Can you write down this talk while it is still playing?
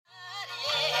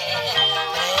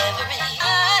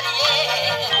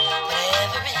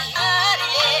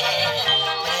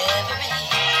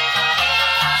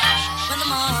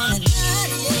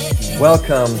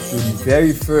Welcome to the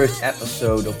very first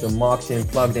episode of the Marketing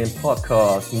Plugged In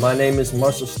podcast. My name is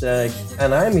Marcel Steg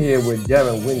and I'm here with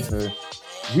Darren Winter.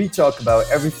 We talk about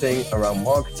everything around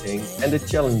marketing and the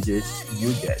challenges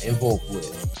you get involved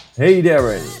with. Hey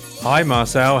Darren. Hi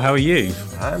Marcel, how are you?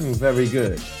 I'm very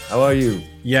good. How are you?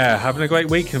 Yeah, having a great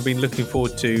week. I've been looking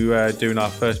forward to doing our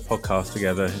first podcast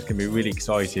together. It's going to be really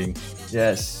exciting.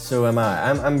 Yes, so am I.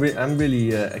 I'm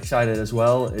really excited as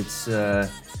well. It's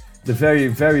the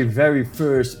very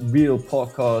first real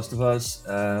podcast of us.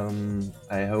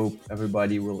 I hope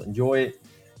everybody will enjoy it.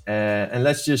 And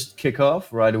let's just kick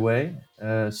off right away.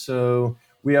 So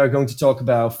we are going to talk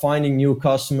about finding new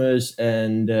customers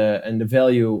and the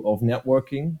value of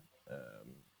networking.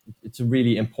 It's a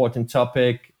really important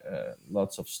topic.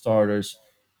 Lots of starters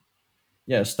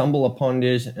stumble upon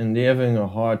this and they're having a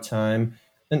hard time.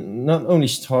 And not only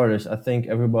starters, I think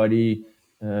everybody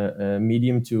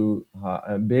medium to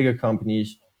bigger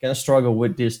companies can struggle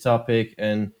with this topic,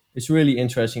 and it's really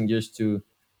interesting just to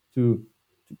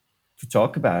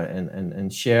talk about it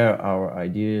and share our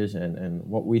ideas and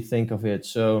what we think of it.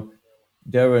 So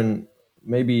Darren,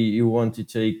 maybe you want to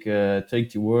take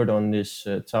the word on this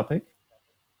topic.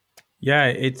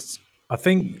 Yeah, I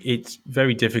think it's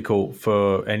very difficult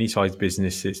for any size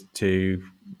businesses to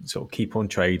sort of keep on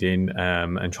trading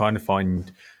and trying to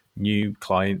find new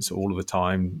clients all of the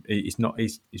time. It's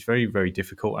very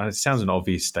difficult, and it sounds an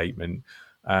obvious statement.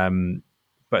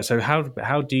 But so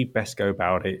how do you best go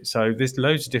about it? So there's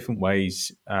loads of different ways.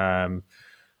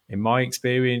 In my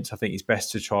experience, I think it's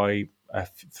best to try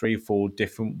 3 or 4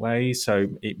 different ways. So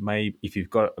if you've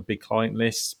got a big client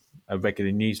list, a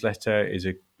regular newsletter is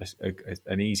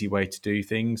an easy way to do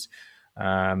things.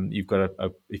 If you've got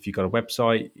a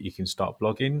website, you can start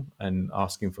blogging and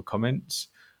asking for comments.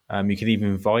 You can even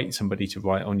invite somebody to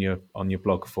write on your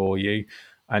blog for you.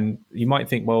 And you might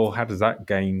think, well, how does that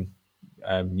gain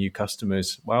new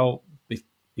customers? Well,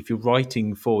 if you're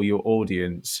writing for your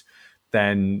audience,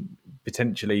 then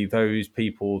potentially those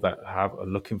people that are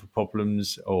looking for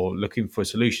problems or looking for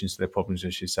solutions to their problems, I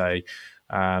should say,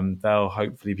 they'll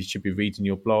hopefully should be reading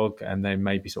your blog and then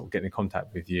maybe sort of getting in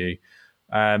contact with you.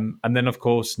 And then, of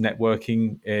course,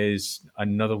 networking is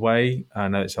another way. I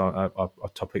know it's our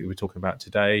topic that we're talking about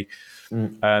today.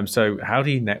 So how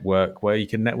do you network? Well, you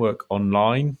can network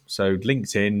online. So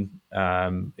LinkedIn,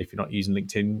 if you're not using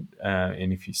LinkedIn,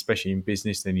 and especially in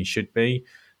business, then you should be.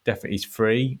 Definitely it's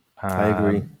free. I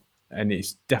agree. And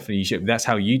it's definitely you should. That's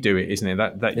how you do it, isn't it?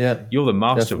 You're the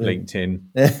master definitely. Of LinkedIn.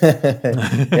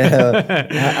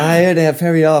 I hear that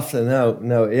very often.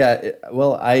 No. Yeah.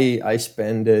 Well, I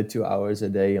spend 2 hours a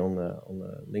day on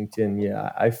LinkedIn.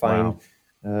 Yeah, I find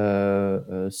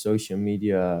social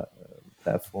media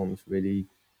platforms really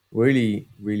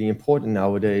important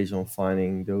nowadays on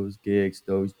finding those gigs,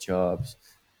 those jobs,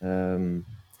 and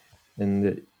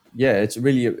it's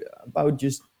really about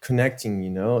just connecting.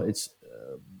 It's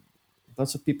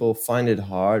lots of people find it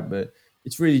hard, but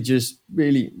it's really just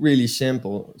really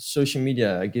simple. Social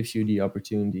media gives you the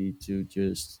opportunity to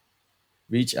just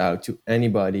reach out to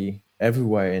anybody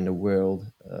everywhere in the world.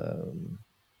 I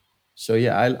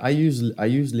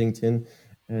use LinkedIn,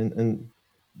 and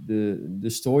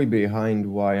the story behind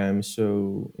why I'm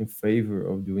so in favor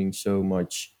of doing so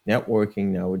much networking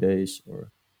nowadays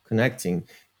or connecting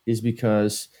is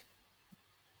because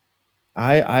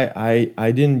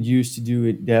I didn't used to do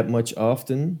it that much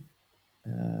often,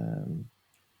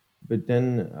 but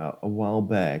then a while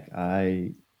back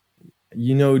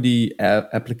the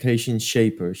application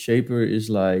Shaper. Shaper is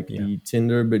like the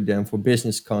Tinder, but then for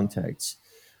business contacts.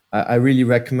 I really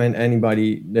recommend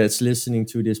anybody that's listening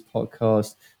to this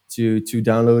podcast to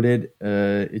download it.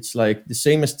 It's like the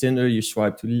same as Tinder. You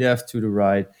swipe to the left, to the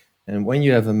right, and when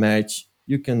you have a match,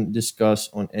 you can discuss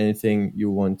on anything you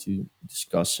want to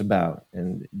discuss about,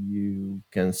 and you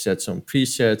can set some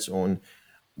presets on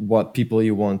what people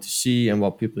you want to see and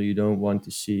what people you don't want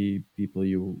to see. People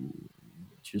you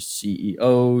just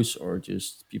CEOs or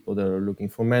just people that are looking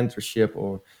for mentorship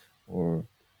or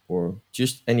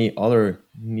just any other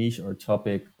niche or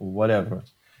topic or whatever,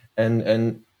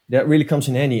 and that really comes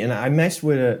in handy. And I messed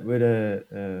with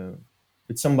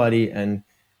somebody, and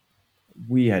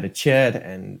we had a chat,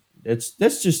 and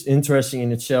that's just interesting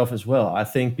in itself as well. I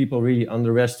think people really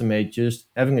underestimate just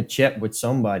having a chat with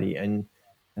somebody and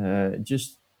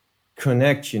just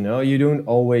connect. You don't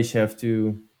always have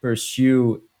to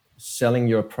pursue selling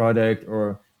your product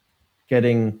or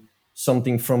getting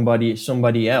something from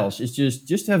somebody else. It's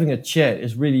just having a chat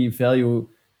is really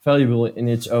valuable in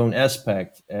its own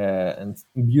aspect, and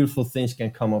beautiful things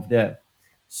can come of that.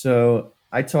 So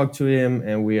I talked to him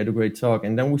and we had a great talk,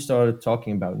 and then we started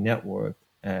talking about network.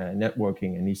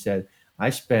 networking, and he said, I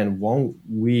spent 1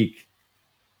 week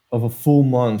of a full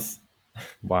month on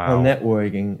Wow.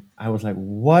 networking. I was like,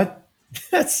 what?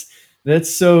 that's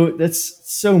that's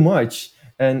so much.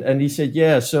 And he said,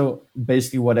 yeah. So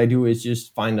basically, what I do is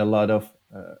just find a lot of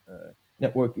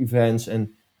network events,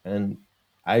 and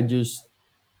I just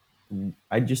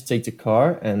I just take the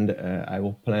car, and I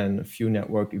will plan a few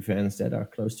network events that are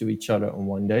close to each other on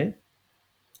one day,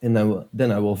 and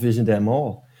then I will visit them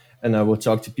all, and I will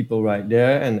talk to people right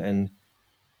there, and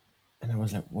I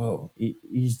was like, whoa,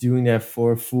 he's doing that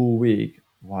for a full week.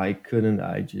 Why couldn't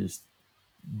I just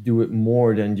do it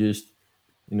more than just,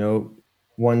 you know,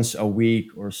 once a week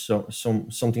or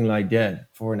something like that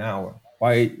for an hour?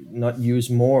 Why not use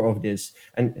more of this?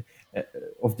 And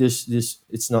of this,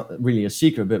 it's not really a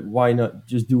secret, but why not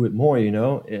just do it more,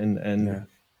 and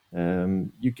Yeah.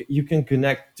 you can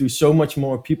connect to so much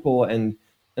more people, and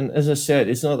as I said,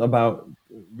 it's not about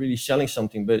really selling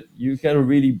something, but you get a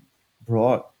really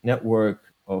broad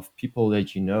network of people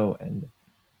that you know, and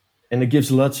it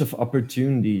gives lots of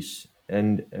opportunities,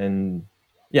 and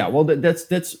yeah, well,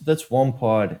 that's one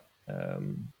part.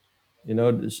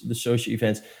 The social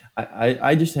events,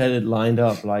 I just had it lined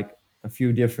up like a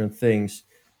few different things.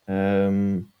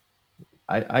 um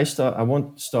I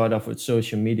want to start off with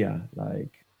social media.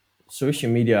 Like, social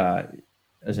media,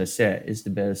 as I said, is the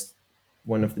best,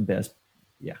 one of the best,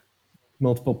 yeah,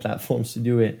 multiple platforms to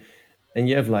do it. And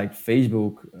you have like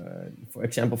Facebook, for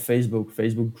example,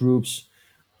 Facebook groups.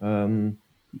 um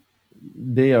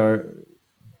they are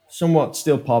somewhat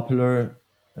still popular.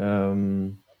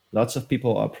 Um, Lots of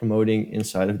people are promoting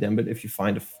inside of them, but if you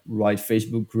find a right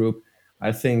Facebook group,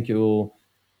 I think you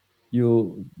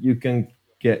can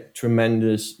get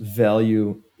tremendous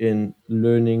value in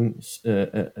learning,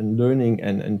 and learning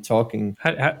and talking,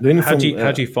 How, how, learning how do from you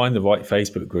how do you find the right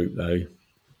Facebook group though?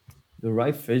 the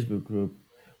right Facebook group.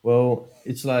 Well,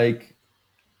 it's like,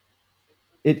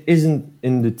 it isn't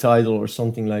in the title or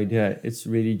something like that. It's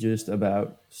really just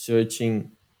about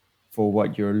searching for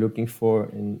what you're looking for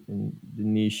in the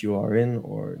niche you are in,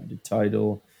 or the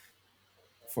title.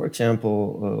 For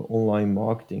example, online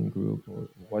marketing group or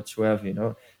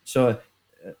whatsoever, So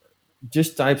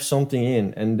just type something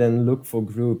in and then look for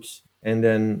groups, and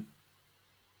then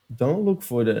you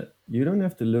don't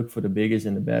have to look for the biggest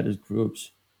and the baddest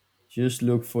groups. Just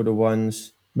look for the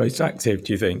ones. Most active,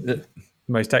 do you think? uh,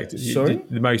 Most active, Sorry.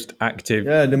 the most active.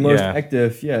 Yeah, the most Yeah.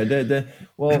 active. Yeah,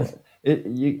 well,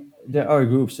 there are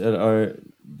groups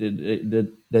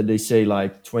that they say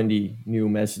like 20 new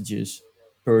messages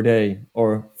per day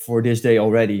or for this day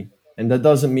already, and that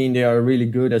doesn't mean they are really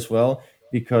good as well,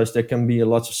 because there can be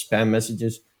lots of spam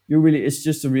messages. It's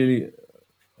just a really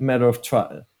matter of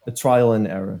a trial and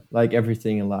error, like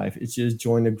everything in life. It's just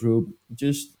join a group.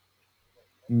 Just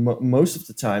most of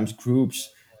the times, groups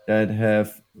that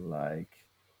have like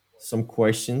some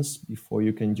questions before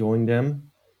you can join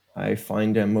them, I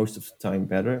find them most of the time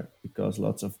better, because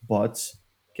lots of bots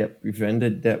get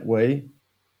prevented that way.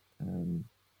 Um,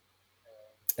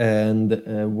 and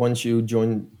once you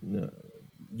join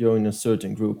a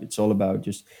certain group, it's all about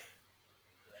just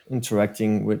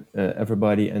interacting with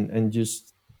everybody, and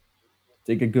just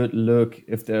take a good look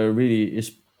if there really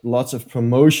is lots of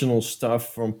promotional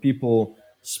stuff from people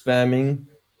spamming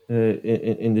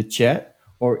in the chat,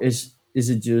 or is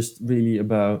it just really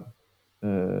about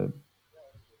uh,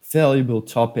 valuable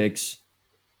topics.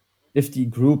 If the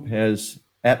group has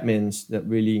admins that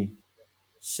really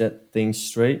set things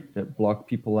straight, that block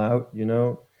people out,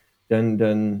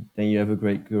 then you have a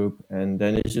great group, and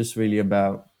then it's just really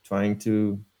about trying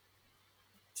to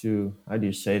how do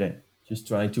you say that? Just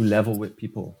trying to level with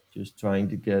people, just trying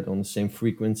to get on the same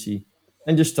frequency,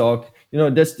 and just talk.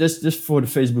 That's just for the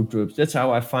Facebook groups. That's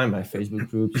how I find my Facebook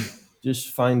groups. Just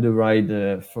find the right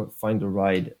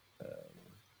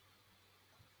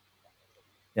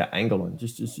angle on.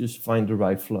 Just find the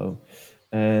right flow,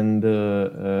 and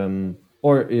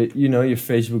or your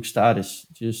Facebook status.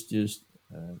 Just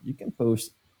you can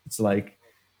post. It's like,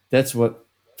 that's what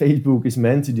Facebook is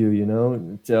meant to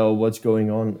do. Tell what's going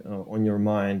on your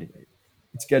mind.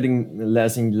 It's getting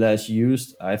less and less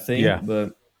used, I Yeah. think,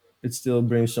 but it still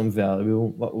brings some value.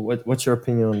 What's your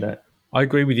opinion on that? I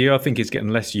agree with you. I think it's getting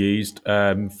less used.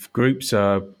 Groups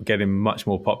are getting much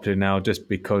more popular now just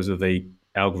because of the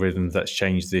algorithm that's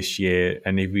changed this year.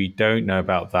 And if we don't know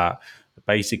about that,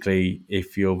 basically,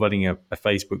 if you're running a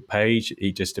Facebook page,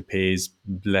 it just appears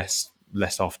less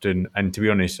often. And to be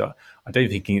honest, I don't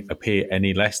think it appear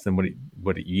any less than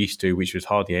what it used to, which was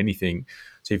hardly anything.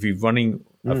 So if you're running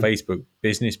a Mm, Facebook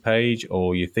business page,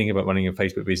 or you think about running a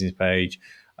Facebook business page,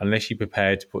 unless you're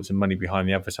prepared to put some money behind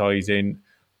the advertising,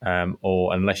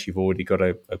 or unless you've already got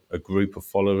a group of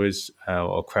followers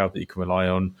or a crowd that you can rely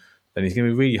on, then it's going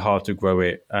to be really hard to grow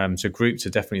it. So groups are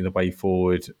definitely the way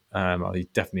forward.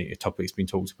 Definitely a topic that's been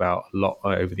talked about a lot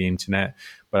over the internet.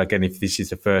 But again, if this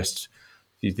is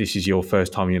your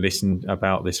first time you're listening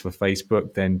about this for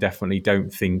Facebook, then definitely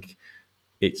don't think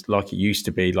it's like it used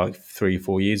to be like 3 or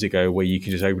 4 years ago, where you could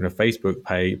just open a Facebook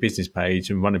page, business page,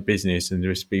 and run a business and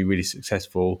just be really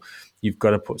successful. You've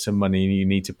got to put some money and you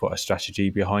need to put a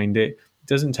strategy behind it. It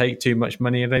doesn't take too much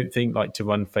money, I don't think, like to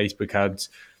run Facebook ads.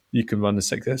 You can run a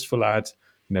successful ad,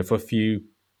 for a few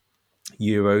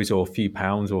euros or a few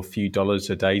pounds or a few dollars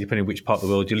a day, depending on which part of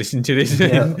the world you listen to this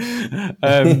in.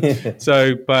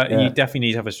 But you definitely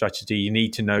need to have a strategy. You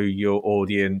need to know your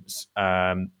audience.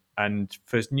 And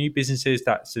for new businesses,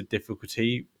 that's a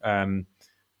difficulty. Kind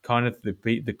of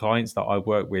the clients that I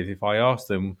work with, if I ask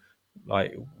them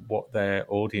like what their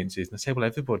audience is, and they say,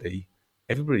 well,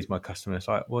 everybody's my customer. It's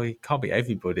like, well, it can't be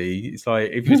everybody. It's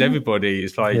like, if it was everybody,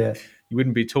 it's like, you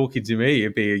wouldn't be talking to me.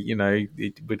 It'd be,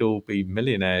 it would all be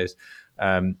millionaires.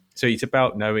 So it's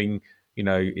about knowing,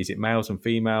 is it males and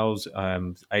females,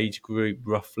 age group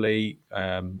roughly,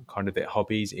 kind of their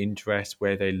hobbies, interests,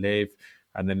 where they live,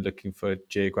 and then looking for a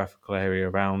geographical area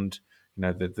around,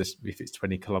 if it's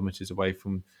 20 kilometers away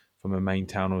from a main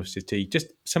town or city,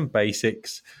 just some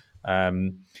basics.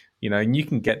 And you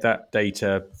can get that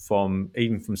data from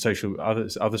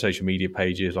other social media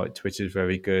pages, like Twitter is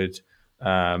very good.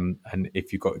 And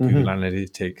if you've got Google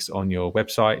Analytics on your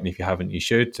website, and if you haven't, you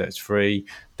should. That's free,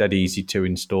 dead easy to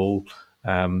install.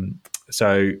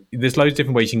 So there's loads of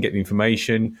different ways you can get the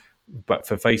information. But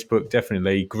for Facebook,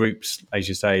 definitely groups, as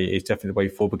you say, is definitely the way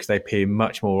forward, because they appear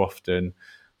much more often.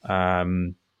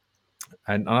 And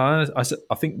I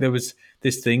think there was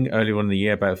this thing earlier on in the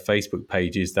year about Facebook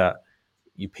pages that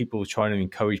people were trying to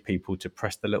encourage people to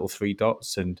press the little 3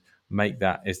 dots and make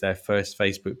that as their first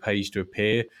Facebook page to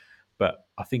appear. But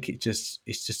I think it's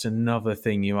just another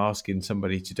thing you're asking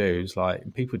somebody to do. It's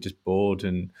like people are just bored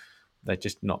and they're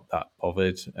just not that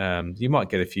bothered. You might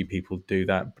get a few people do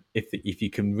that. If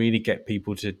you can really get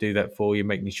people to do that for you,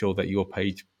 making sure that your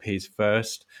page appears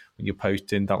first when you're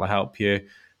posting, that'll help you.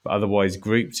 But otherwise,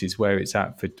 groups is where it's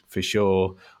at for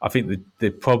sure. I think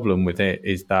the problem with it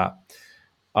is that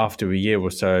after a year or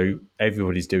so,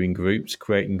 everybody's doing groups,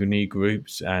 creating new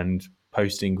groups and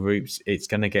posting groups. It's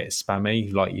going to get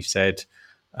spammy, like you said.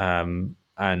 And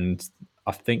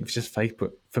I think just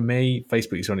Facebook, for me,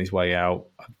 Facebook is on its way out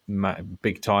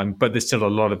big time, but there's still a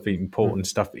lot of important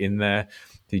stuff in there.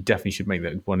 You definitely should make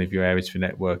that one of your areas for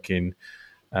networking.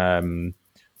 Do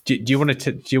you want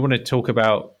to talk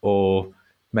about, or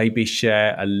maybe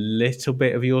share a little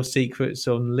bit of your secrets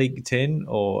on LinkedIn,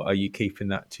 or are you keeping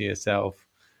that to yourself?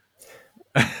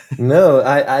 No,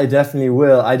 I definitely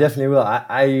will. I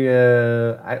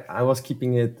was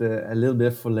keeping it a little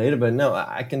bit for later, but no,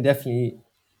 I can definitely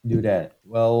do that.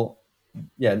 Well,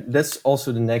 yeah, that's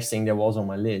also the next thing that was on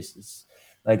my list. It's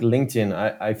like LinkedIn.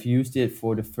 I've used it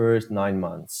for the first 9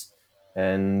 months,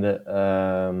 and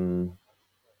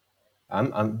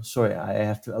I'm sorry, I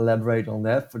have to elaborate on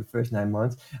that. For the first 9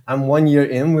 months, I'm 1 year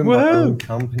in with my own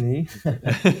company.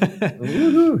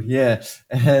 Woohoo! Yeah,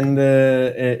 and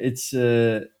it's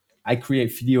I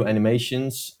create video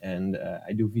animations, and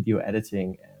I do video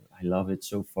editing, and I love it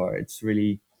so far. It's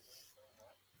really,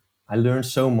 I learned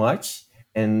so much,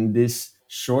 and this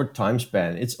short time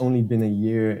span, it's only been a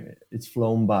year. It's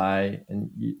flown by, and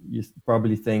you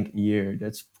probably think a year,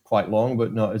 that's quite long,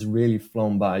 but no, it's really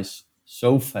flown by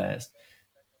so fast.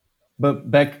 But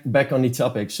back on the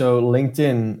topic. So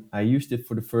LinkedIn, I used it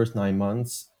for the first 9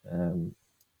 months.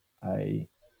 I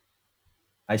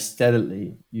I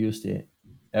steadily used it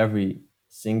every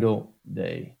single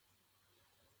day,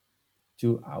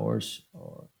 2 hours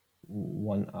or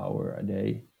 1 hour a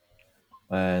day.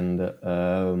 And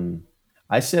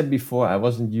I said before I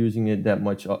wasn't using it that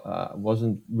much.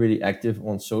 Wasn't really active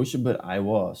on social, but I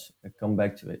was. I come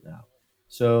back to it now.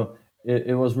 So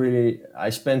it was really. I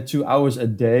spent 2 hours a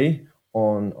day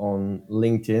on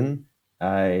LinkedIn.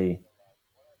 I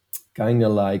kind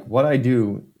of like what I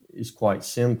do is quite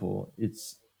simple.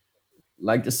 It's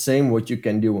like the same what you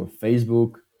can do on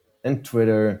Facebook and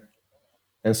Twitter,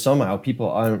 and somehow people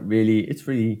aren't really. It's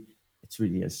really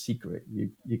a secret. You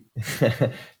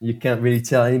you can't really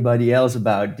tell anybody else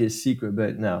about this secret.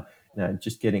 But no,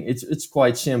 just kidding. It's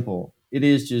quite simple. It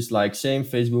is just like same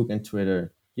Facebook and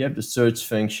Twitter. You have the search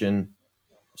function,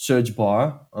 search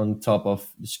bar on top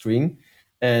of the screen.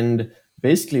 And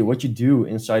basically, what you do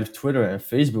inside of Twitter and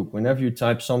Facebook, whenever you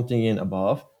type something in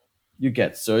above, you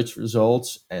get search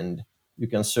results, and you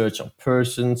can search on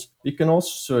persons. You can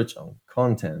also search on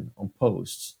content, on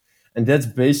posts. And that's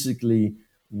basically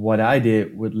what I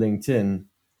did with LinkedIn.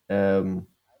 Um,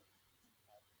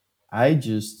 I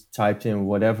just typed in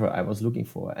whatever I was looking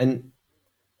for. And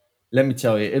let me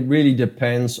tell you, it really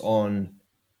depends on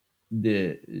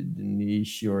the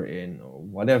niche you're in or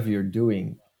whatever you're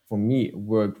doing. For me, it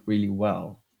worked really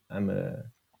well.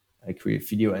 I create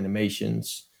video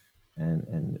animations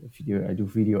and video. I do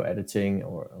video editing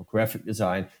or graphic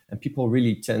design, and people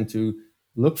really tend to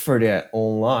look for that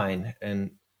online,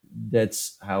 and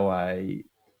that's how I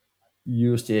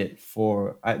used it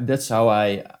for. That's how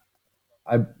I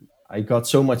I got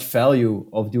so much value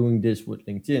of doing this with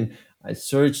LinkedIn. I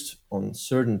searched on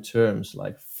certain terms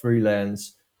like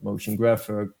freelance, motion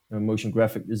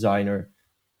graphic designer,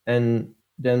 and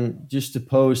then just the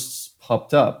posts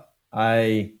popped up.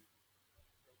 Yeah,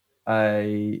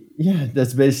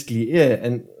 that's basically it.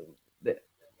 And the,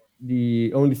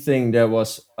 the only thing that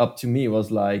was up to me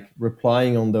was like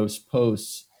replying on those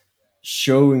posts,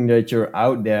 showing that you're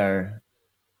out there,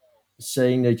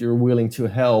 saying that you're willing to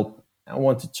help and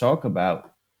want to talk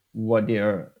about what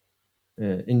they're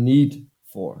in need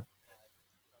for.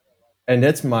 And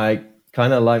that's my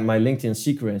kind of like my LinkedIn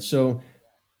secret. So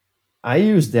I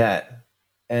use that,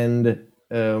 and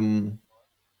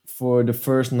for the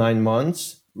first 9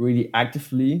 months, really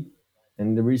actively.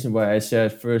 And the reason why I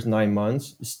said first 9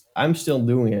 months is I'm still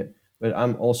doing it, but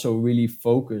I'm also really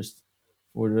focused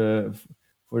for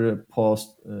the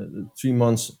past 3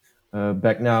 months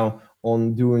back now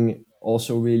on doing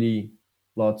also really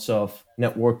lots of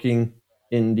networking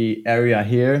in the area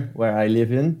here where I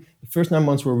live in. The first 9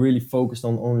 months were really focused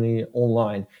on only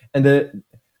online, and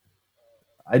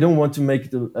I don't want to make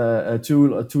it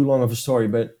too long of a story,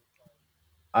 but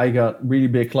I got really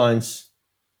big clients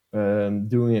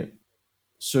doing it,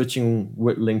 searching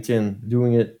with LinkedIn,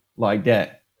 doing it like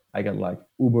that. I got like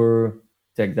Uber,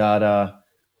 Tech Data,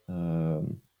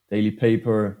 Daily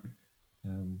Paper.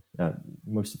 Yeah,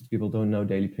 most of the people don't know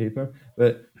Daily Paper,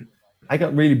 but I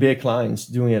got really big clients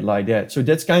doing it like that. So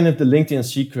that's kind of the LinkedIn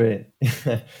secret.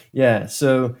 Yeah.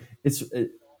 So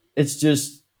it's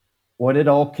just what it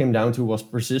all came down to was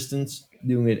persistence,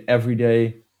 doing it every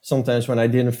day. Sometimes when I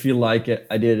didn't feel like it,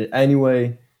 I did it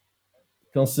anyway,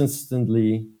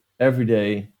 consistently every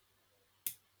day,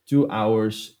 2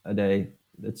 hours a day.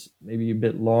 That's maybe a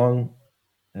bit long.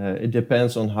 It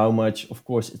depends on how much, of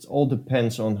course, it all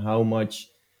depends on how much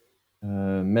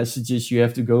messages you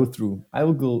have to go through. I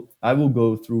will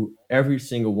go through every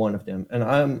single one of them, and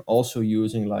I'm also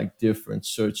using like different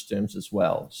search terms as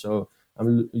well. So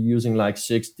I'm using like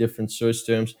 6 different search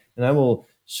terms, and I will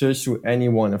search through any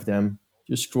one of them,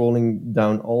 just scrolling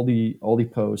down all the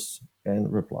posts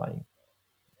and replying.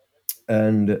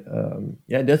 And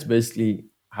yeah, that's basically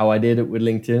how I did it with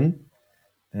LinkedIn,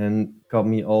 and got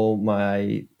me all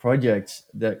my projects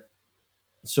that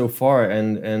so far.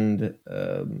 And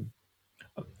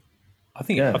I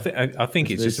think I yeah, think I think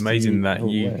that's it's just amazing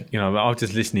basically that how it went. I was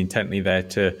just listening intently there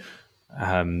to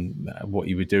what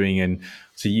you were doing, and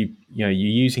so you're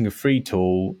using a free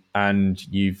tool and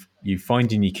you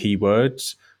finding your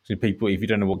keywords. So people, if you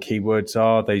don't know what keywords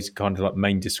are, these kind of like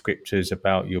main descriptors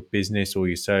about your business or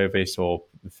your service, or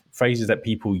phrases that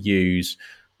people use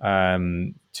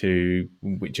to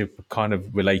which are kind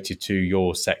of related to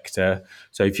your sector.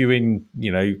 So if you're in,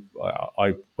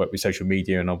 I work with social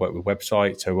media and I work with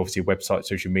websites. So obviously website,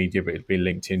 social media, but it'll be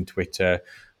LinkedIn, Twitter,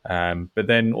 but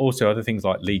then also other things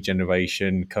like lead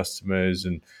generation, customers,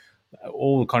 and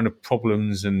all kind of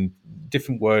problems and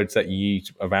different words that you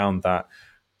use around that.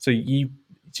 So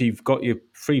you've got your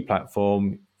free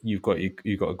platform, you've got a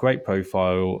great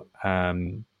profile,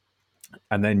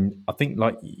 and then I think,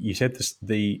 like you said,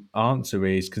 the answer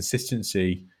is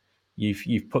consistency.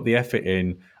 You've put the effort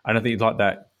in, and I think like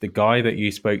that the guy that you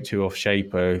spoke to off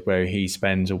Shaper, where he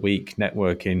spends a week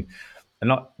networking, and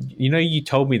like you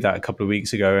told me that a couple of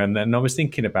weeks ago, and then I was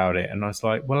thinking about it, and I was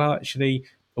like, well, actually,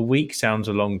 a week sounds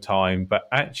a long time, but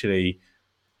actually,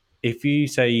 if you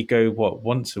say you go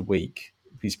once a week,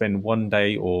 if you spend one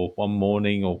day or one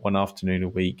morning or one afternoon a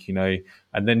week,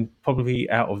 and then probably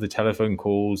out of the telephone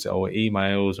calls or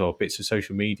emails or bits of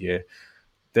social media,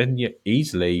 then you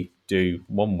easily do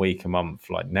 1 week a month,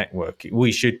 like network.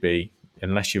 We should be,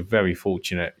 unless you're very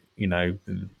fortunate,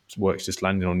 work's just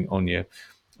landing on your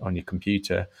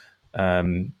computer.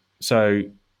 So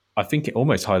I think it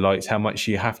almost highlights how much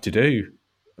you have to do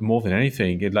more than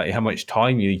anything, like how much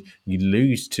time you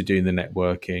lose to doing the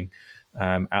networking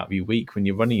out of your week when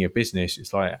you're running your business.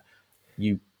 It's like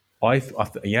you,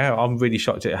 yeah, I'm really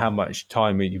shocked at how much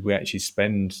time we actually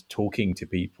spend talking to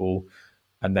people,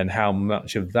 and then how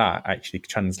much of that actually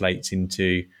translates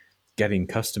into getting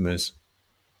customers.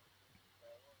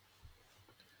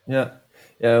 Yeah,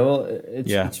 yeah. Well,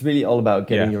 Yeah, it's really all about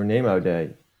getting yeah, your name out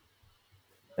there,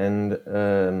 and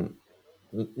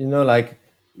like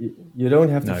you don't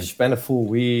have to no, spend a full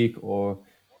week, or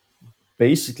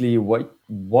basically what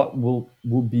will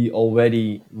be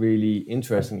already really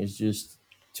interesting is just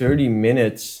 30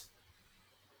 minutes,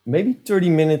 maybe 30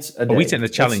 minutes a are we day. setting a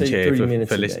Let's challenge say here 30 for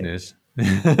minutes a day. listeners?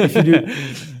 If you do,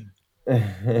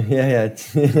 yeah,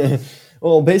 yeah.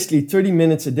 Well, basically 30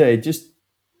 minutes a day. Just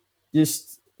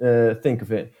think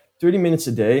of it. 30 minutes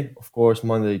a day, of course,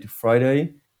 Monday to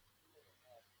Friday.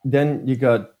 Then you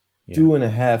got Yeah,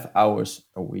 2.5 hours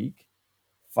a week,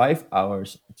 5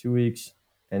 hours in 2 weeks,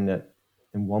 and that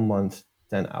in 1 month,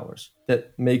 10 hours.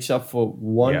 That makes up for yeah,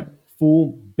 one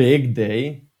full big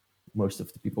day. Most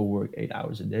of the people work 8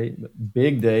 hours a day, but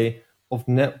big day of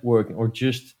networking or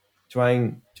just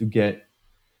trying to get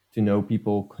to know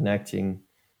people, connecting.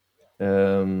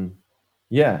 Um,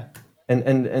 yeah,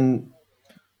 and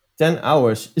 10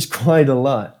 hours is quite a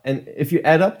lot. And if you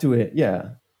add up to it, yeah,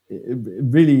 it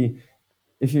really,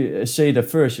 if you say it at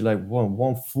first, you're like,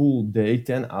 one full day,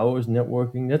 10 hours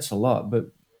networking, that's a lot.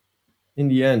 But in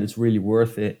the end, it's really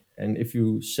worth it. And if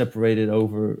you separate it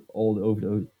all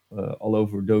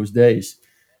over those days,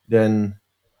 then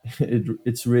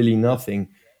it's really nothing.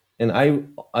 And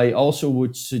I also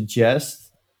would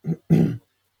suggest,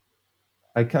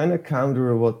 I kind of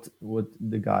counter what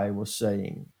the guy was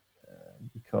saying,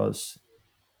 because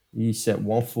he said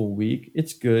one full week.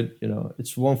 It's good,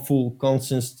 it's one full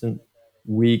consistent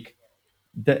week.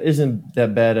 That isn't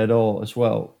that bad at all as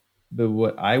well. But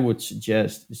what I would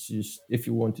suggest is, just if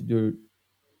you want to do it,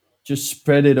 just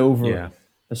spread it over yeah.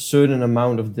 a certain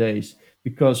amount of days,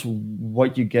 because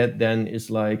what you get then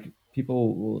is like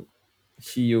people will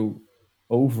see you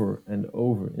over and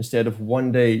over. Instead of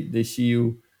one day they see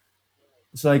you,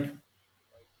 it's like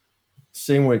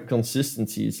same with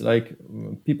consistency. It's like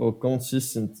people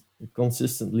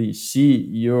consistently see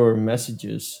your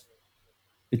messages,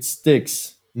 it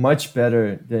sticks much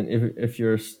better than if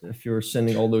you're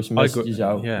sending all those I got, messages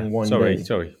out yeah. in one Sorry, day.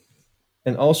 sorry.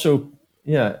 And also,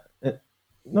 yeah,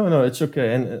 no, no, it's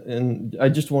okay. And I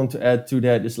just want to add to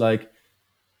that is like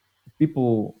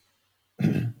people,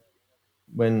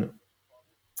 when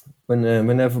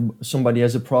whenever somebody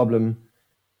has a problem,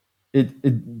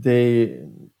 it they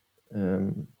how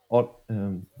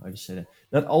do you say that?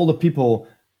 Not all the people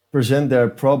present their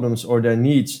problems or their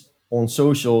needs on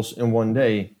socials in one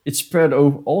day. It's spread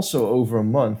also over a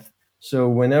month. So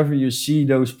whenever you see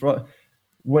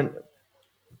when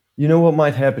you know what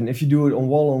might happen if you do it on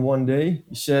one day,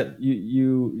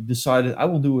 you decided, I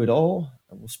will do it all.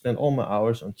 I will spend all my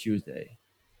hours on Tuesday.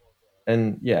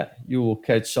 And yeah, you will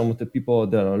catch some of the people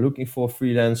that are looking for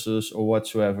freelancers or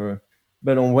whatsoever.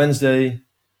 But on Wednesday,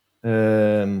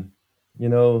 um, you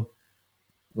know,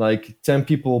 like 10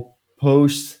 people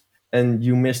post and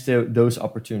you miss those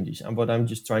opportunities. And what I'm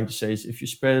just trying to say is, if you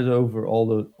spread it over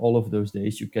all of those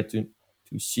days, you get to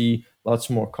see lots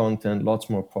more content, lots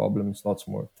more problems, lots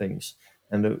more things.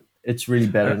 And it's really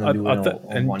better than doing it all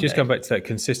on And one just going day. back to that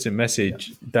consistent Yeah,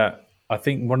 message, that I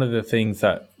think one of the things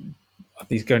that I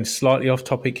think is going slightly off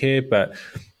topic here, but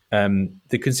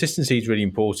the consistency is really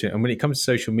important. And when it comes to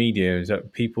social media, is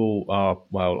that people are,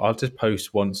 well, I'll just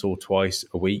post once or twice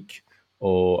a week,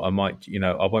 or I might,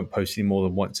 I won't post any more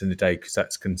than once in a day because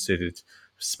that's considered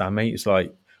spammy. It's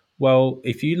like, well,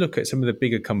 if you look at some of the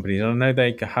bigger companies, and I know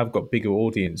they have got bigger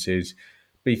audiences,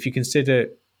 but if you consider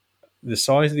the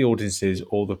size of the audiences,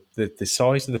 or the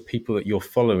size of the people that you're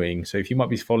following. So if you might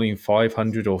be following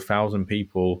 500 or 1,000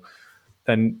 people,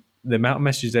 then the amount of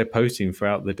messages they're posting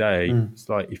throughout the day, mm, it's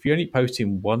like if you're only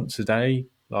posting once a day,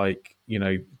 like,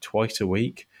 twice a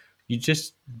week, you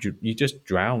just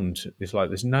drowned. It's like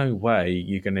there's no way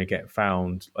you're going to get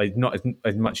found, like not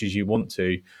as much as you want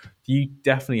to. You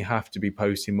definitely have to be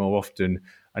posting more often.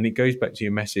 And it goes back to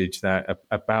your message that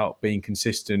about being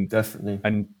consistent. definitely.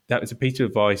 And that was a piece of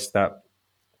advice that,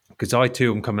 because I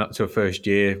too am coming up to a first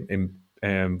year in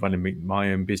running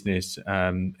my own business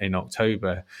in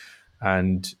October.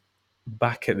 And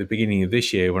back at the beginning of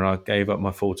this year, when I gave up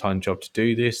my full time job to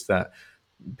do this, that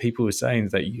people were saying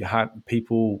that you had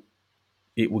people,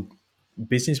 it would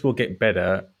business will get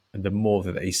better the more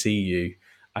that they see you.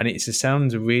 And it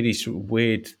sounds a really sort of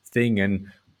weird thing, and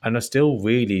I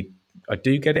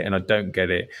do get it and I don't get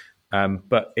it.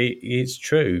 But it's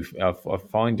true. I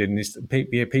find in this,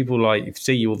 people like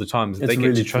see you all the time, It's they get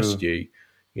really to trust true.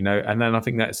 you, And then I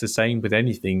think that's the same with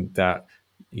anything, that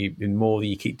the more that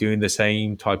you keep doing the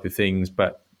same type of things,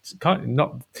 but it's kind of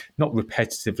not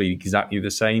repetitively exactly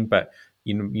the same, but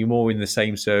you're more in the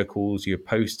same circles, you're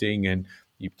posting and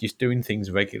you're just doing things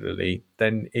regularly,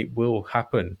 then it will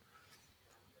happen.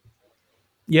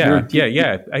 Yeah, yeah,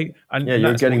 yeah. Yeah, And you're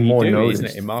that's what getting you more do, isn't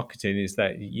it? In noticed. marketing, is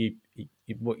that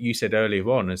what you said earlier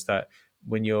on is that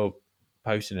when you're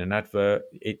posting an advert,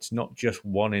 it's not just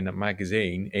one in a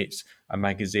magazine. It's a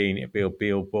magazine. It'd be a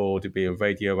billboard. It'd be a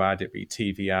radio ad. It'd be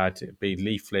TV ad. It'd be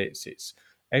leaflets. It's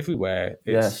everywhere.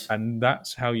 Yes. And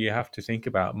that's how you have to think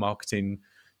about marketing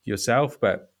yourself.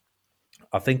 But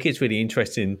I think it's really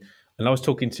interesting. And I was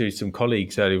talking to some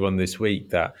colleagues earlier on this week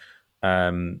that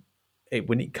um,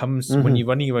 when you're Hmm.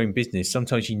 running your own business,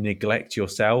 sometimes you neglect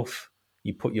yourself.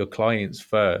 You put your clients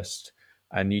first,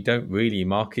 and you don't really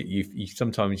market. You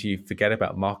sometimes you forget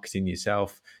about marketing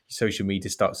yourself. Your social media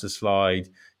starts to slide.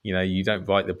 You know, you don't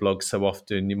write the blog so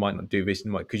often. You might not do this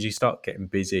and because you start getting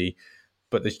busy.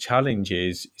 But the challenge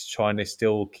is trying to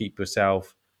still keep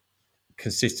yourself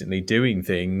consistently doing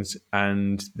things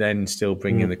and then still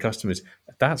bringing the customers.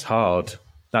 That's hard.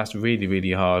 That's really,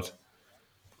 really hard.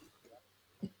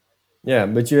 Yeah,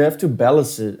 but you have to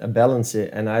balance it,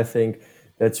 and I think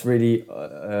that's really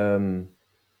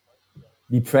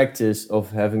the practice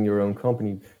of having your own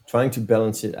company, trying to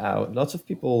balance it out. Lots of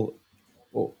people,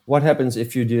 well, what happens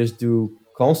if you just do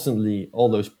constantly all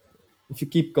those, if you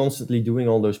keep constantly doing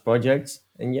all those projects,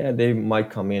 and yeah, they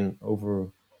might come in over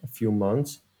a few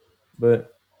months,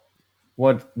 but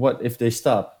what if they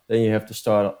stop? Then you have to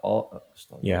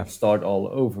Yeah. start all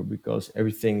over because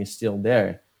everything is still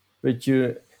there. But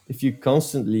you, if you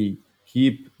constantly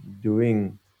keep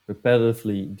doing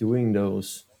repetitively doing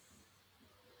those,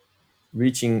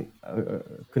 reaching,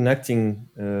 connecting,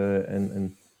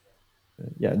 and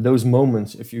yeah, those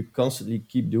moments. If you constantly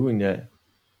keep doing that,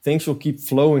 things will keep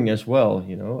flowing as well,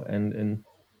 you know. And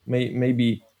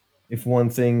maybe if one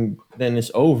thing then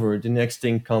is over, the next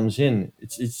thing comes in.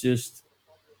 It's just,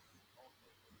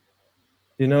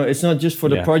 you know, it's not just for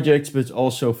the Yeah. projects, but it's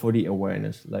also for the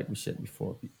awareness. Like we said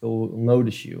before, people will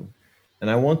notice you. And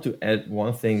I want to add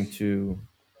one thing to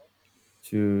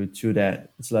that.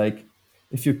 It's like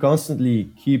if you constantly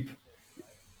keep,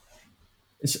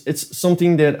 it's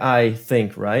something that I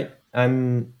think, right?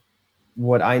 I'm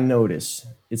what I notice.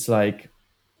 It's like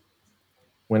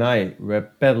when I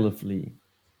repetitively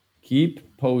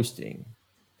keep posting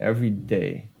every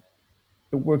day,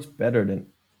 it works better than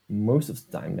most of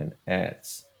the time than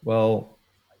ads. Well,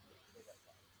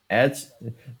 ads,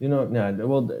 you know, no,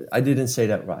 well, I didn't say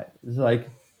that right. It's like,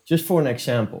 just for an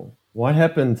example, what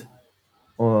happened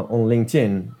on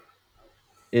LinkedIn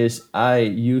is I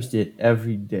used it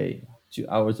every day, 2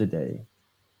 hours a day.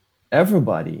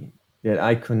 Everybody that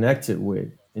I connected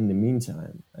with in the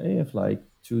meantime, I have like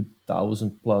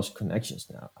 2,000 plus connections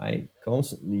now. I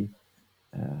constantly,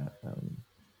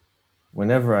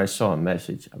 whenever I saw a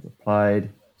message, I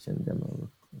replied, sent them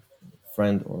a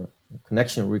friend or a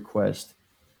connection request,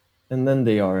 and then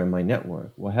they are in my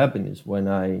network. What happened is when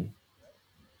I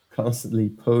constantly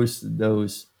post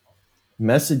those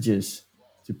messages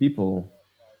to people,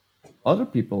 other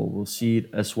people will see it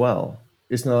as well.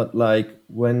 It's not like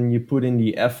when you put in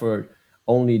the effort,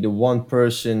 only the one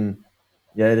person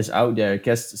that is out there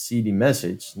gets to see the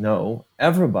message. No,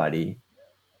 everybody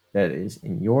that is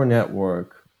in your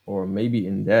network or maybe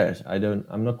in theirs,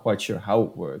 I'm not quite sure how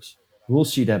it works, will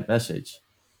see that message.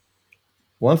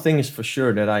 One thing is for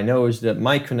sure that I know is that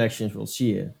my connections will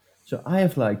see it. So I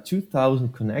have like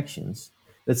 2,000 connections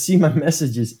that see my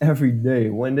messages every day.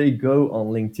 When they go on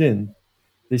LinkedIn,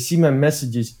 they see my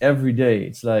messages every day.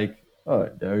 It's like, oh,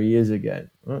 there he is again.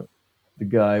 The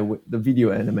guy with the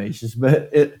video animations.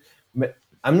 But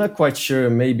I'm not quite sure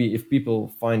maybe if people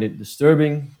find it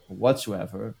disturbing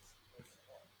whatsoever.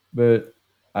 But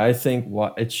I think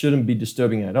what it shouldn't be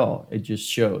disturbing at all. It just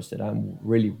shows that I'm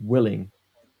really willing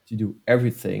to do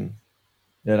everything,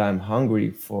 that I'm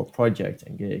hungry for projects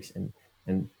and gigs.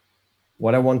 And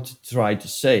what I want to try to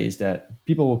say is that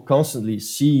people will constantly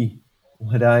see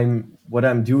what I'm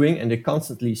doing, and they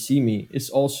constantly see me. It's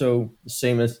also the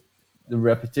same as the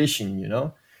repetition, you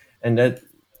know, and that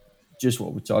just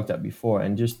what we talked about before,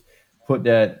 and just put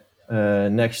that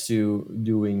next to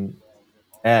doing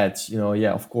ads. You know,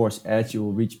 yeah, of course, ads, you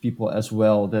will reach people as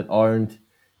well that aren't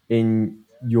in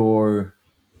your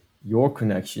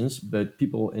connections, but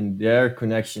people in their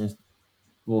connections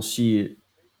will see it,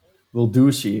 will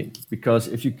do see it. Because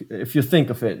if you think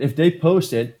of it, if they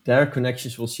post it, their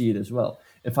connections will see it as well.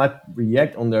 If I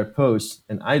react on their posts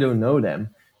and I don't know them,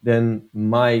 then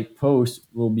my post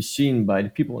will be seen by the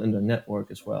people in the network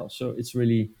as well. So it's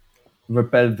really a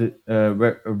repetitive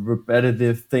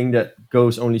thing that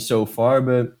goes only so far.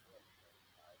 But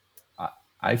I,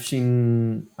 I've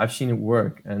seen it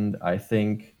work, and I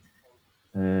think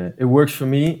it works for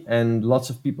me, and lots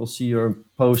of people see your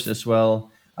post as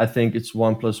well. I think it's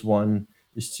 1 plus 1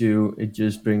 It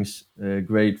just brings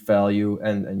great value,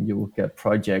 and you will get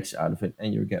projects out of it,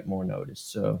 and you'll get more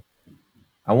noticed. So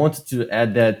I wanted to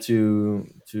add that to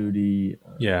the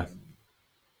Yeah.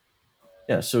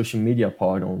 yeah, social media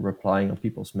part on replying on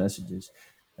people's messages.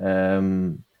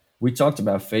 Um, we talked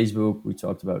about Facebook, we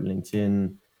talked about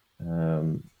LinkedIn.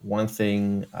 One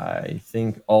thing I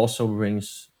think also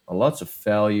brings a lot of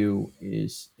value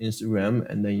is Instagram,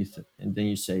 and then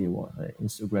you say well,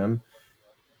 Instagram.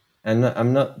 And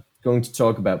I'm not going to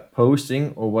talk about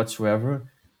posting or whatsoever.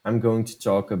 I'm going to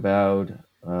talk about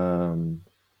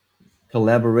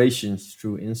collaborations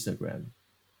through Instagram.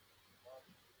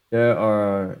 There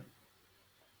are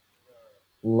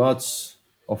lots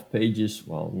of pages,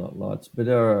 well, not lots, but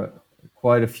there are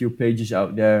quite a few pages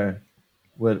out there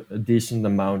with a decent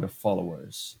amount of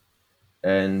followers.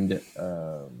 And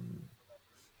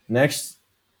next,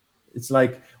 it's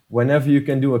like whenever you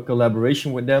can do a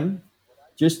collaboration with them,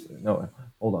 just no,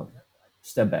 hold on,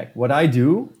 step back. What I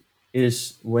do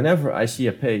is whenever I see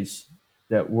a page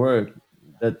that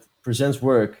presents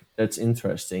work that's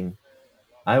interesting,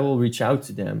 I will reach out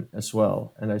to them as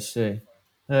well, and I say,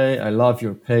 "Hey, I love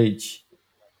your page.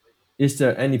 Is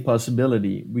there any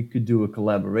possibility we could do a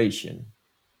collaboration?"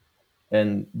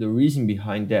 And the reason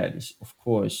behind that is, of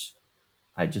course,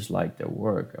 I just like their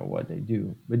work and what they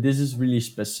do. But this is really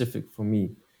specific for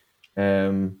me.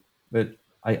 But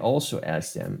I also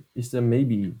asked them, is there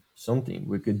maybe something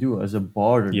we could do as a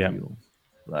barter Yeah. deal?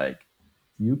 Like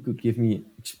you could give me,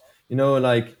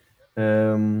 like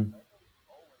um,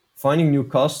 finding new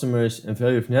customers and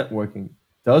value of networking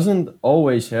doesn't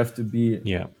always have to be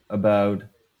Yeah. about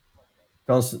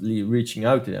constantly reaching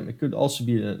out to them. It could also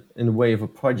be in the way of a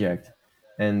project,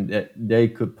 and that they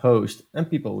could post, and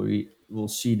people will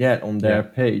see that on Yeah. their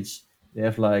page. They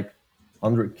have like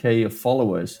 100K of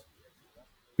followers.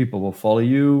 People will follow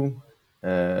you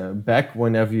back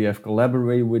whenever you have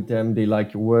collaborated with them. They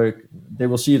like your work. They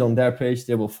will see it on their page.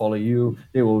 They will follow you.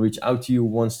 They will reach out to you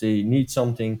once they need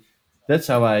something. That's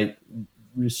how I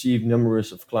receive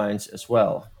numerous of clients as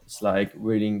well. It's like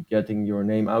really getting your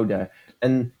name out there,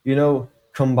 and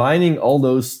combining all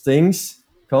those things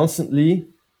constantly,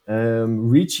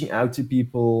 reaching out to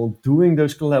people, doing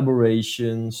those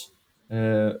collaborations,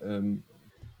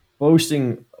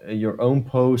 posting your own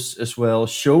posts as well,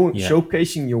 Yeah.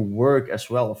 showcasing your work as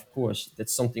well. Of course,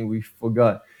 that's something we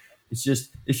forgot. It's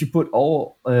just if you put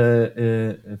all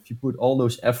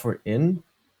those effort in,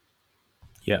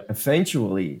 Yeah.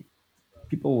 eventually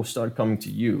people will start coming to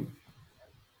you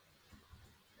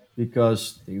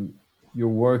because your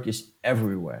work is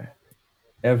everywhere,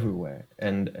 everywhere.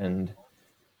 And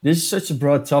this is such a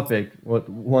broad topic. What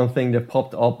one thing that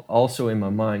popped up also in my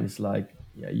mind is like,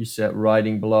 yeah, you said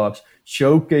writing blogs,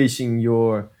 showcasing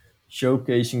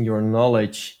your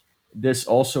knowledge. That's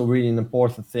also really an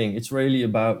important thing.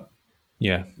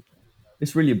 Yeah.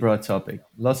 It's really a broad topic.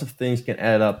 Lots of things can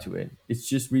add up to it. It's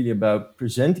just really about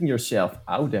presenting yourself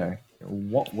out there in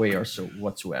what way or so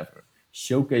whatsoever,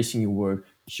 showcasing your work,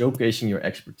 showcasing your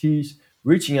expertise,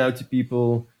 reaching out to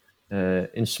people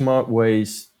in smart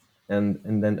ways, and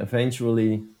then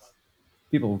eventually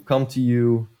people will come to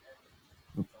you,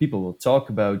 people will talk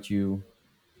about you,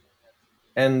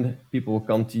 and people will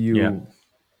come to Yeah. you,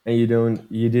 and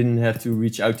you didn't have to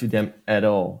reach out to them at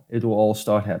all. It will all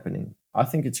start happening. I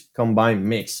think it's a combined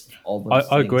mix of all those I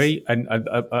things. agree, and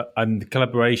the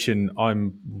collaboration.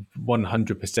 I'm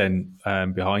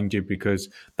 100% behind you because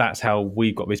that's how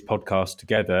we got this podcast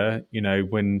together. You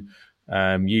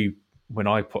when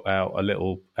I put out a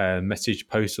little message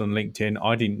post on LinkedIn,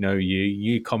 I didn't know you.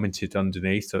 You commented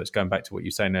underneath, so it's going back to what you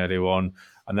were saying earlier on,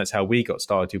 and that's how we got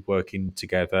started working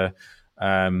together.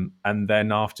 And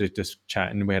then after just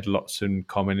chatting, we had lots in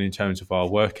common in terms of our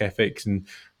work ethics, and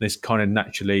this kind of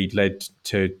naturally led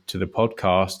to the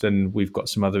podcast. And we've got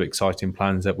some other exciting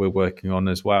plans that we're working on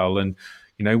as well. And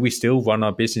we still run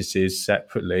our businesses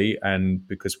separately, and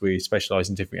because we specialize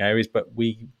in different areas, but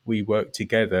we work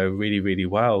together really, really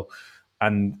well.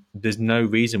 And there's no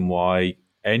reason why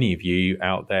any of you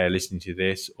out there listening to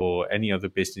this or any other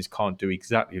business can't do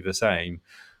exactly the same.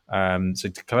 So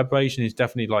collaboration is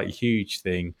definitely like a huge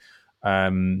thing.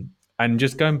 And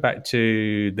just going back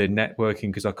to the networking,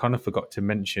 because I kind of forgot to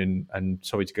mention, and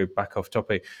sorry to go back off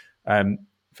topic,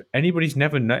 if anybody's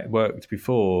never networked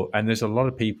before, and there's a lot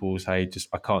of people who say, just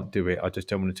I can't do it, I just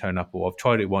don't want to turn up, or I've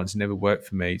tried it once, it never worked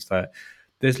for me. It's like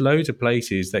there's loads of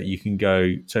places that you can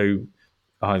go. So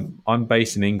I'm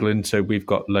based in England, so we've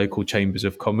got local chambers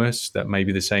of commerce that may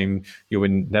be the same. You're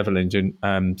in Netherlands,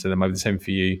 so they might be the same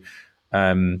for you.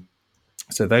 Um,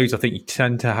 so those, I think, you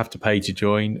tend to have to pay to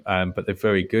join, but they're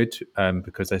very good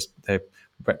because they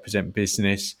represent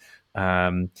business.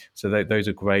 So those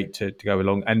are great to go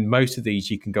along, and most of these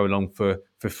you can go along for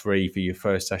free for your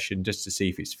first session just to see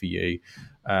if it's for you.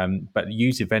 But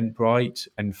use Eventbrite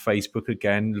and Facebook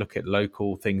again. Look at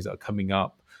local things that are coming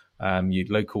up, your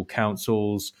local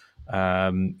councils.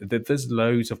 There's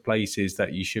loads of places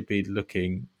that you should be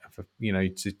looking for,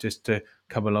 to just to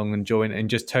come along and join, and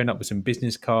just turn up with some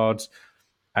business cards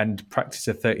and practice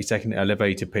a 30-second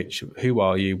elevator pitch. Who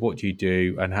are you? What do you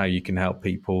do? And how you can help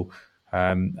people.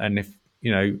 And if,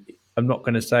 I'm not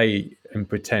going to say and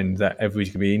pretend that everybody's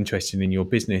going to be interested in your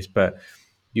business, but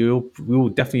we will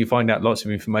definitely find out lots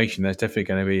of information that's definitely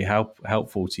going to be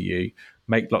helpful to you.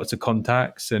 Make lots of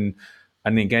contacts, and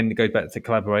again, it goes back to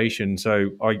collaboration. So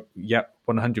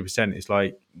 100%. It's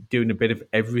like doing a bit of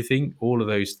everything. All of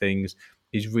those things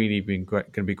is really going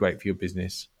to be great for your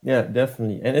business. Yeah,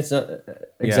 definitely. And it's not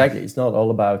exactly. Yeah. It's not all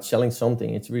about selling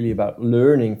something. It's really about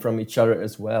learning from each other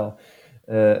as well,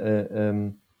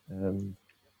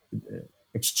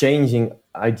 exchanging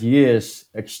ideas,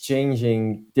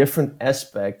 exchanging different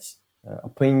aspects,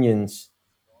 opinions.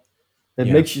 That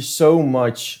makes you so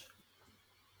much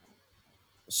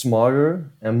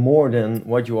smarter and more than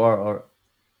what you are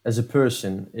as a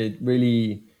person. It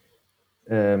really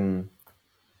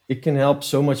it can help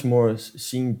so much more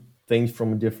seeing things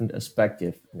from a different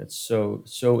perspective, and it's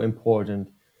so important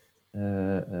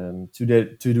to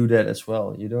do that as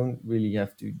well. You don't really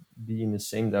have to be in the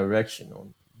same direction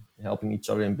on helping each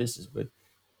other in business, but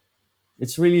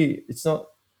it's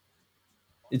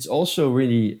also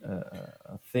really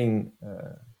a thing,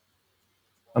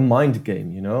 a mind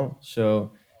game,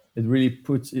 so it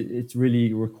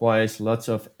really requires lots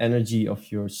of energy of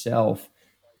yourself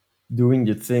doing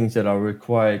the things that are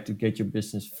required to get your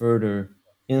business further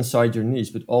inside your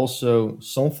niche. But also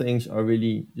some things are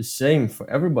really the same for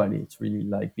everybody. It's really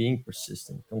like being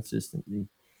persistent consistently,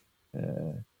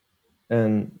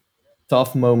 and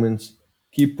tough moments,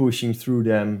 keep pushing through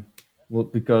them. Well,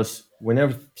 because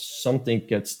whenever something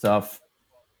gets tough,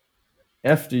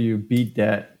 after you beat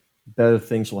that, better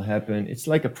things will happen. It's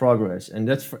like a progress, and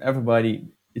that's for everybody.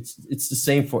 It's the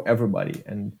same for everybody.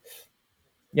 And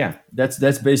yeah,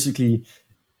 that's basically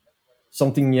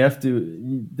something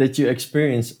that you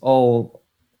experience, all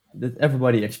that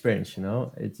everybody experience.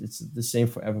 It's the same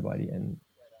for everybody, and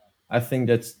I think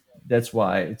that's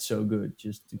why it's so good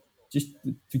just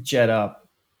to chat up.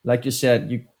 Like you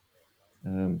said,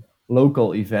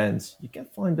 local events, you can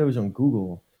find those on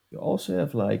Google. You also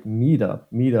have like Meetup,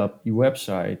 the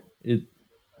website.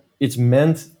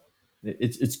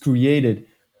 It's created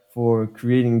for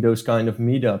creating those kind of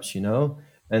meetups,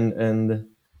 and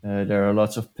there are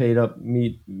lots of paid up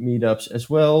meetups as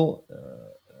well,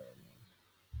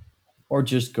 or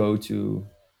just go to.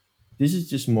 This is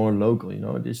just more local,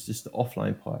 This is just the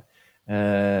offline part,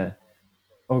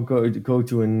 or go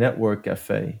to a network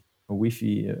cafe, a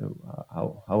Wi-Fi,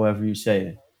 however you say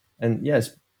it, and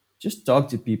yes, just talk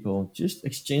to people, just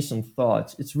exchange some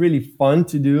thoughts. It's really fun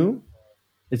to do.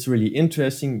 It's really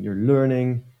interesting. You're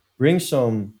learning. Bring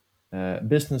some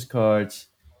business cards,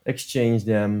 exchange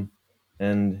them,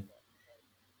 and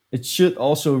it should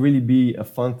also really be a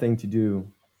fun thing to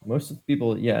do. Most of the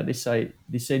people, they say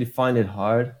they find it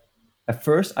hard. At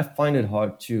first, I find it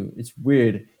hard too. It's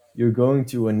weird. You're going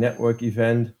to a network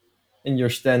event and you're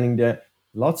standing there.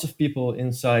 Lots of people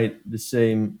inside the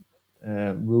same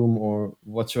room or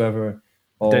whatsoever.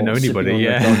 Don't know anybody,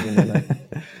 like,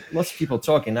 lots of people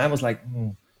talking. I was like,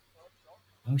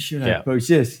 how should I approach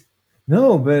this?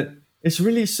 No, but it's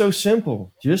really so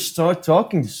simple. Just start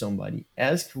talking to somebody.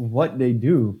 Ask what they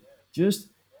do.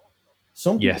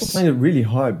 Some people find it really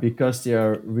hard because they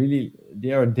are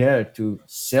there to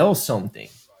sell something,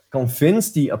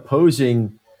 convince the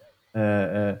opposing,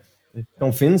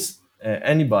 convince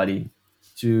anybody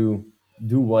to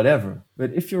do whatever.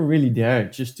 But if you're really there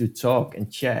just to talk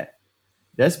and chat,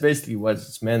 that's basically what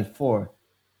it's meant for.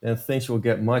 Then things will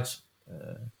get much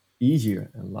easier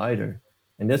and lighter.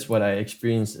 And that's what I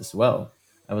experienced as well.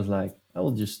 I was like, I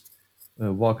will just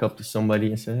walk up to somebody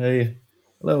and say, hey,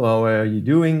 hello, how are you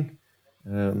doing?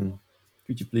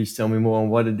 Could you please tell me more on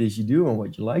what it is you do and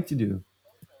what you like to do?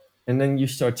 And then you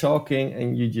start talking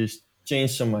and you just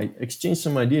exchange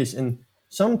some ideas. And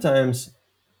sometimes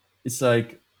it's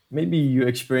like maybe you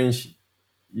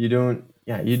don't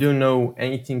know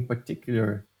anything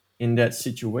particular in that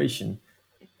situation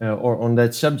or on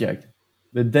that subject,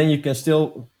 but then you can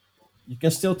still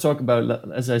talk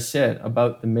about, as I said,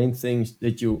 about the main things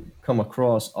that you come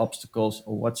across, obstacles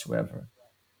or whatsoever.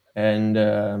 And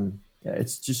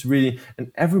it's just really,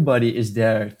 and everybody is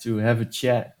there to have a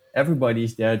chat. Everybody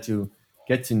is there to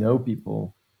get to know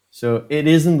people. So it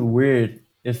isn't weird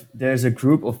if there's a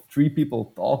group of 3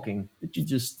 people talking, that you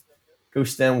just go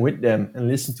stand with them and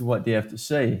listen to what they have to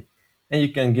say, and you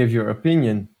can give your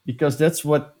opinion, because that's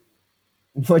what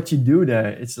you do there.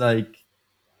 It's like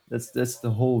that's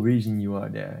the whole reason you are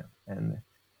there. And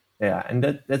yeah,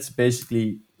 and that's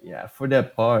basically, yeah, for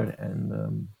that part.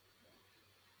 And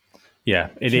yeah,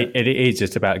 it is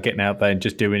just about getting out there and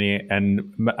just doing it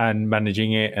and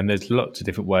managing it. And there's lots of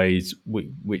different ways,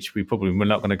 which we're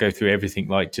not going to go through everything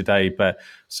like today, but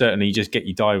certainly just get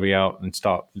your diary out and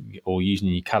start, or using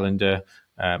your calendar,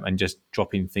 and just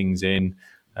dropping things in.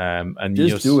 And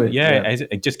just do it. Yeah,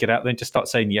 just get out there and just start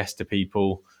saying yes to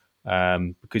people.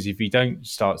 Because if you don't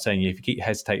start saying, if you keep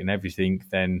hesitating everything,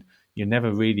 then you'll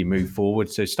never really move forward.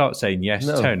 So start saying yes,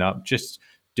 turn up, just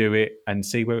do it and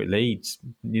see where it leads.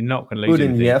 You're not going to lose anything.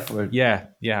 Put in the effort. Yeah,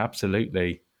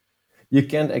 absolutely. You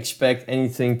can't expect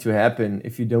anything to happen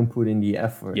if you don't put in the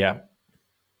effort. Yeah.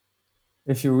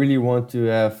 If you really want to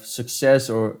have success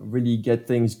or really get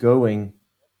things going,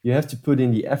 you have to put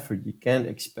in the effort. You can't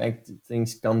expect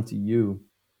things come to you.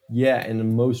 Yeah, in the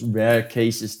most rare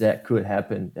cases that could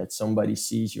happen, that somebody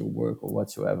sees your work or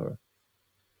whatsoever.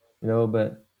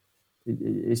 But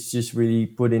it's just really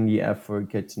put in the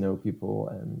effort, get to know people,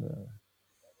 and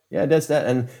yeah, that's that.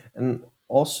 And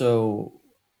also,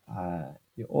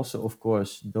 you also, of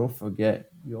course, don't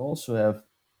forget, you also have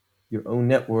your own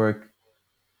network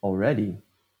already.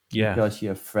 Yeah. Because you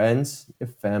have friends, you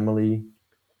have family,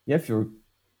 you have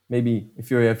maybe if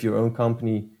you have your own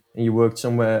company and you worked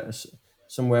somewhere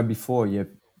before, you have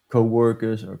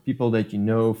co-workers or people that you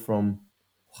know from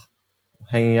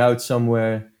hanging out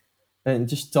somewhere, and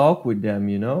just talk with them,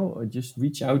 or just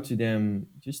reach out to them,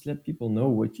 just let people know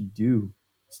what you do.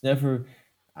 It's never,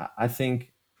 I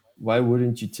think, why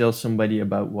wouldn't you tell somebody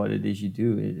about what it is you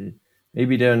do?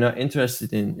 Maybe they're not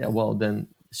interested in, yeah, well, then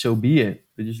so be it,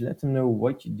 but just let them know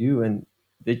what you do and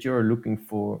that you're looking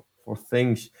for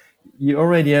things. You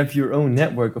already have your own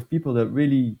network of people that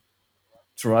really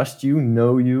trust you,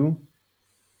 know you,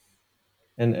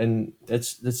 and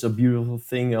that's a beautiful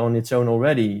thing on its own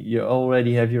already. You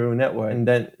already have your own network, and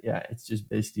then, yeah, it's just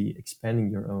basically expanding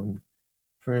your own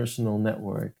personal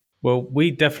network. Well,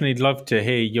 we definitely love to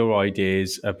hear your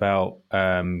ideas about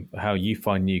how you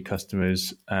find new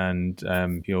customers and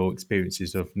your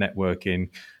experiences of networking.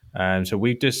 So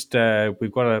we've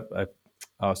got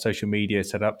our social media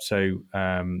set up, so you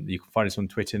can find us on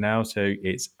Twitter now. So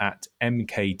it's at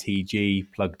MKTG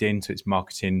Plugged In. So it's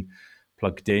Marketing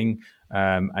Plugged In.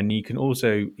 And you can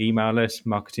also email us,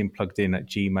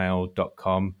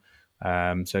 marketingpluggedin@gmail.com.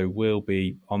 So we'll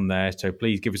be on there. So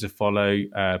please give us a follow.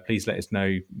 Please let us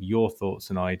know your thoughts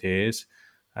and ideas.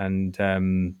 And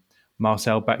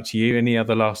Marcel, back to you. Any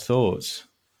other last thoughts?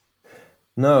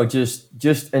 No, just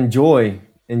enjoy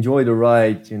the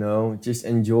ride. Just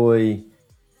enjoy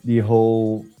the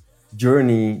whole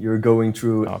journey you're going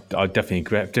through. I definitely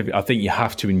agree. I think you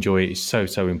have to enjoy it. It's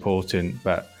so important.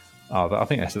 But I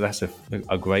think that's a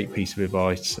great piece of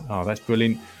advice. That's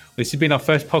brilliant. This has been our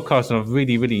first podcast, and I've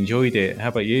really, really enjoyed it. How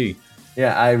about you?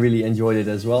 Yeah, I really enjoyed it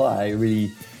as well.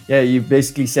 You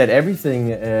basically said everything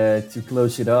to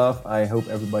close it off. I hope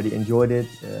everybody enjoyed it,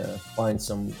 find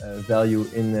some value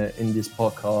in this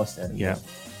podcast, and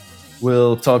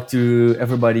we'll talk to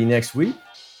everybody next week.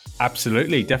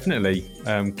 Absolutely, definitely.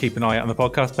 Keep an eye out on the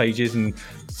podcast pages and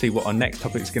see what our next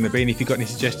topic is going to be. And if you've got any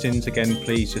suggestions, again,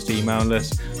 please just email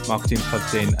us,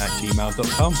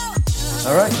 marketingpluggedin@gmail.com.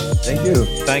 All right. Thank you.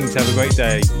 Thanks. Have a great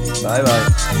day.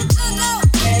 Bye-bye.